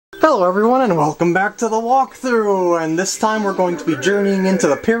Hello everyone and welcome back to the walkthrough, and this time we're going to be journeying into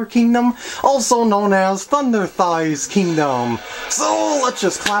the Pear Kingdom, also known as Thunder Thighs Kingdom. So let's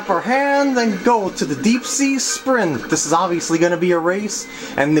just clap our hands and go to the deep sea sprint. This is obviously going to be a race,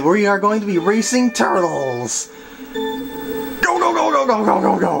 and we are going to be racing turtles. Go, go, go, go, go, go,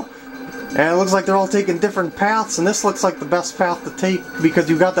 go, go! And it looks like they're all taking different paths, and this looks like the best path to take because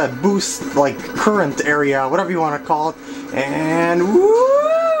you got that boost, like, current area, whatever you want to call it. And woo!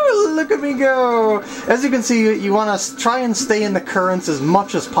 Look at me go! As you can see, you want to try and stay in the currents as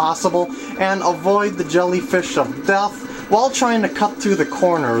much as possible and avoid the jellyfish of death while trying to cut through the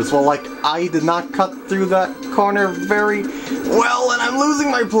corners. Well, like, I did not cut through that corner very well, and I'm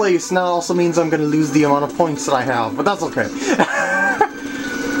losing my place. Now it also means I'm going to lose the amount of points that I have, but that's okay.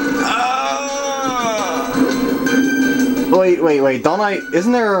 Wait, don't I...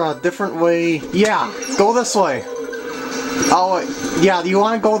 Isn't there a different way? Yeah, go this way. Oh, yeah, you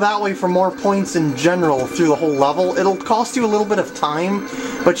want to go that way for more points in general through the whole level. It'll cost you a little bit of time,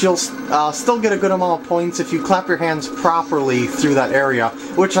 but you'll still get a good amount of points if you clap your hands properly through that area,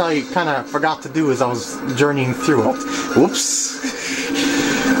 which I kind of forgot to do as I was journeying through it. Whoops.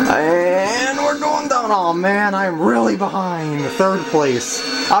 And we're going down. Oh man, I'm really behind. Third place.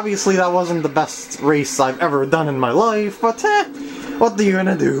 Obviously that wasn't the best race I've ever done in my life, but what are you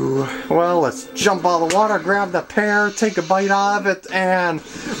gonna do? Well, let's jump out of the water, grab the pear, take a bite out of it, and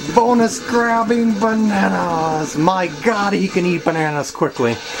bonus grabbing bananas! My god, he can eat bananas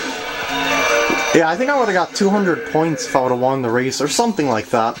quickly. Yeah, I think I would have got 200 points if I would have won the race, or something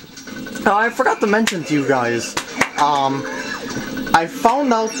like that. I forgot to mention to you guys, I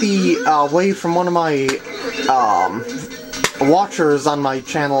found out the way from one of my watchers on my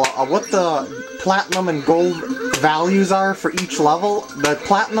channel what the platinum and gold values are for each level. The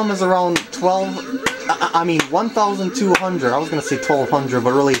platinum is around 1,200. I was gonna say 1,200,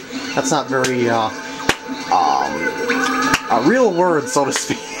 but really that's not very a real word, so to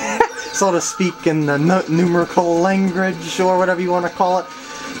speak. So to speak, in the numerical language or whatever you want to call it.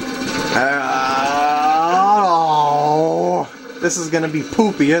 Oh, this is gonna be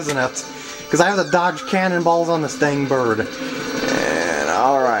poopy, isn't it? Because I have to dodge cannonballs on this dang bird. And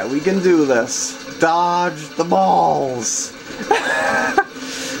alright, we can do this. Dodge the balls.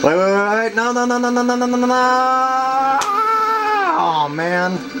 wait. No. Oh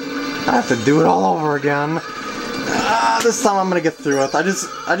man. I have to do it all over again. This time I'm gonna get through it. I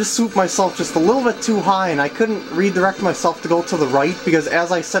just swooped myself just a little bit too high, and I couldn't redirect myself to go to the right because,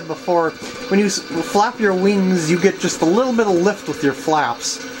 as I said before, when you flap your wings, you get just a little bit of lift with your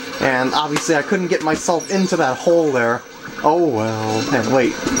flaps. And obviously I couldn't get myself into that hole there. Oh well. Hey,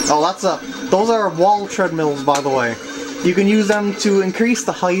 wait. Oh, those are wall treadmills, by the way. You can use them to increase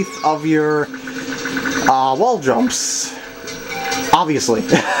the height of your wall jumps. Obviously.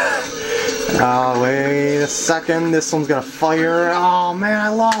 Wait a second. This one's gonna fire. Oh man, I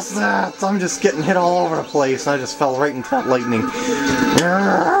lost that. I'm just getting hit all over the place. I just fell right into that lightning.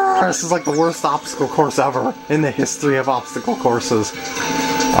 This is like the worst obstacle course ever in the history of obstacle courses.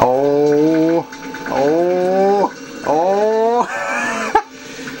 Oh.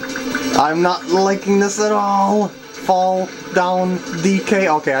 I'm not liking this at all. Fall down, DK.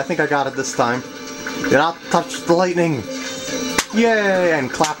 Okay, I think I got it this time. Do not touch the lightning. Yay!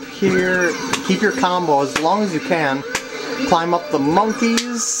 And clap here. Keep your combo as long as you can. Climb up the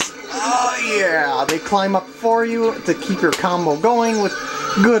monkeys. Oh yeah! They climb up for you to keep your combo going with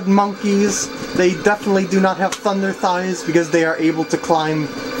good monkeys. They definitely do not have thunder thighs because they are able to climb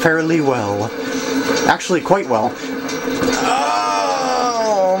fairly well. Actually, quite well.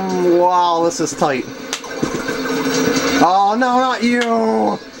 Oh, wow, this is tight. Oh, no, not you!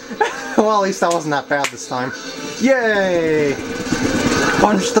 Well, at least that wasn't that bad this time. Yay!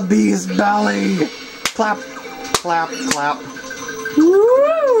 Punch the bee's belly! Clap, clap, clap.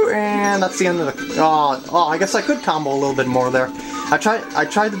 Woo! And that's the end of the... Oh, I guess I could combo a little bit more there. I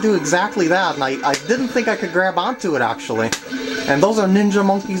tried to do exactly that, and I didn't think I could grab onto it, actually. And those are ninja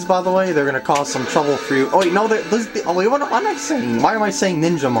monkeys, by the way. They're going to cause some trouble for you. Oh, wait, no, oh, wait, what am I saying? Why am I saying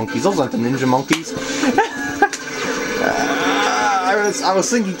ninja monkeys? Those aren't the ninja monkeys. I was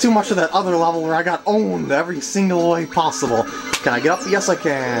thinking too much of that other level where I got owned every single way possible. Can I get up? Yes, I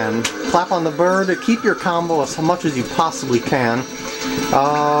can. Clap on the bird to keep your combo as much as you possibly can.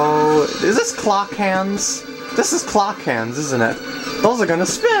 Oh, is this clock hands? This is clock hands, isn't it? Those are gonna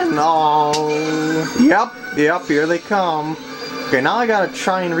spin! Oh, yep, here they come. Okay, now I gotta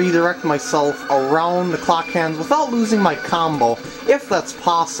try and redirect myself around the clock hands without losing my combo, if that's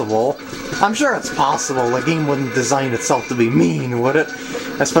possible. I'm sure it's possible. The game wouldn't design itself to be mean, would it?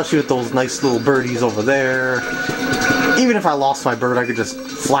 Especially with those nice little birdies over there. Even if I lost my bird, I could just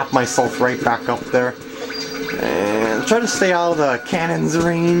flap myself right back up there. And try to stay out of the cannon's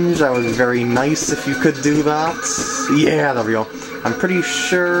range. That was very nice if you could do that. Yeah, there we go. I'm pretty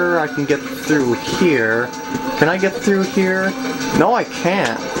sure I can get through here. Can I get through here? No, I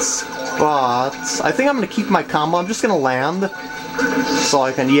can't. But I think I'm going to keep my combo. I'm just going to land. So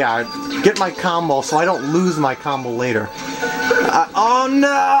I can, yeah, get my combo so I don't lose my combo later. Oh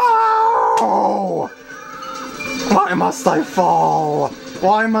no! Why must I fall?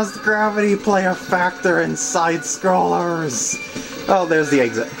 Why must gravity play a factor in side-scrollers? Oh, there's the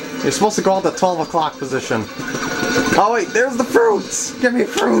exit. You're supposed to go out the 12 o'clock position. Oh wait, there's the fruits! Give me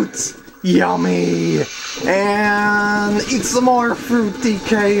fruits! Yummy! And eat some more fruit,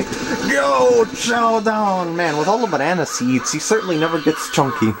 DK! Go! Chow down! Man, with all the bananas he eats, he certainly never gets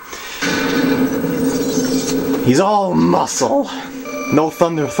chunky. He's all muscle. No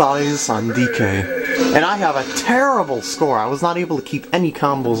thunder thighs on DK. And I have a terrible score. I was not able to keep any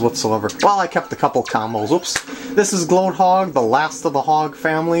combos whatsoever. Well, I kept a couple combos. Whoops. This is Gloat Hog, the last of the hog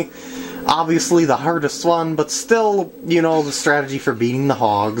family. Obviously the hardest one, but still, you know, the strategy for beating the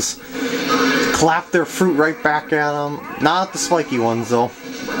hogs. Clap their fruit right back at them. Not the spiky ones, though.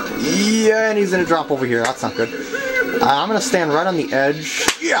 Yeah, and he's gonna drop over here. That's not good. I'm gonna stand right on the edge.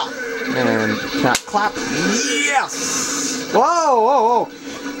 Yeah! And clap. Yes! Whoa, whoa, whoa!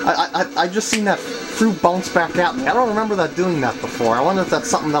 I just seen that fruit bounce back at me. I don't remember that doing that before. I wonder if that's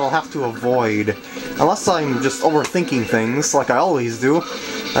something that I'll have to avoid. Unless I'm just overthinking things, like I always do.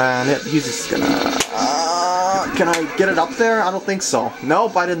 And he's just gonna... can I get it up there? I don't think so.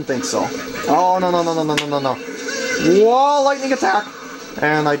 Nope, I didn't think so. Oh, no, no, no, no, no, no, no, no. Whoa, lightning attack!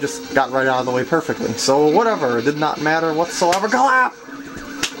 And I just got right out of the way perfectly. So whatever, it did not matter whatsoever. Clap!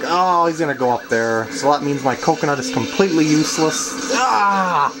 Oh, he's gonna go up there. So that means my coconut is completely useless.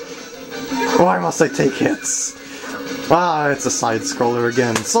 Ah! Why must I take hits? Ah, it's a side-scroller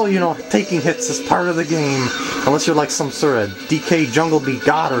again. So, you know, taking hits is part of the game. Unless you're like some sort of DK Jungle Bee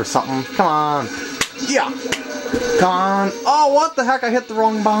god or something. Come on. Yeah! Come on. Oh, what the heck? I hit the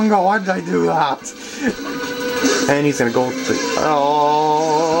wrong bongo. Why did I do that? And he's gonna go to...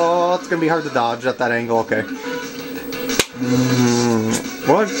 Oh, it's gonna be hard to dodge at that angle. Okay.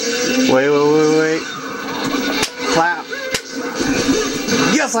 What? Wait. Clap.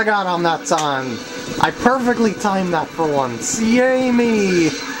 Yes, I got him that time. I perfectly timed that for once. Yay me!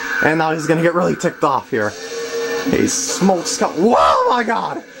 And now he's gonna get really ticked off here. He smokes. Whoa, my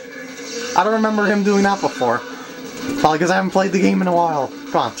god! I don't remember him doing that before. Probably because I haven't played the game in a while.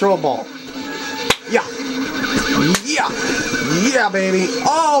 Come on, throw a ball. Yeah! Yeah! Yeah, baby!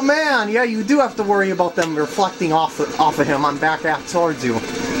 Oh, man! Yeah, you do have to worry about them reflecting off of him on back at towards you.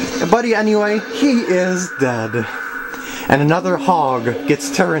 Buddy, anyway, he is dead. And another hog gets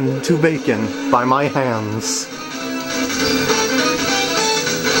turned into bacon by my hands.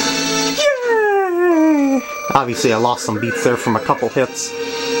 Yay! Obviously, I lost some beats there from a couple hits.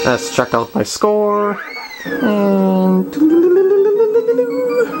 Let's check out my score. And...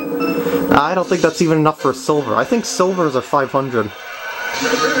 I don't think that's even enough for silver. I think silvers are 500.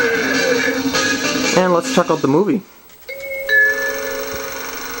 And let's check out the movie.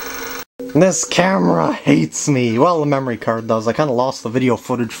 This camera hates me. Well, the memory card does. I kind of lost the video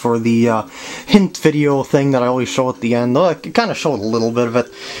footage for the hint video thing that I always show at the end. I kind of showed a little bit of it.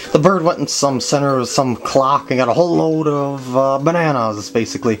 The bird went in some center of some clock and got a whole load of bananas,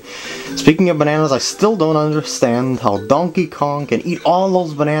 basically. Speaking of bananas, I still don't understand how Donkey Kong can eat all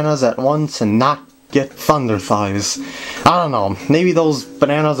those bananas at once and not get thunder thighs. I don't know. Maybe those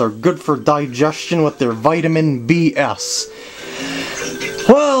bananas are good for digestion with their vitamin BS.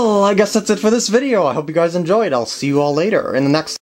 Well, I guess that's it for this video. I hope you guys enjoyed. I'll see you all later in the next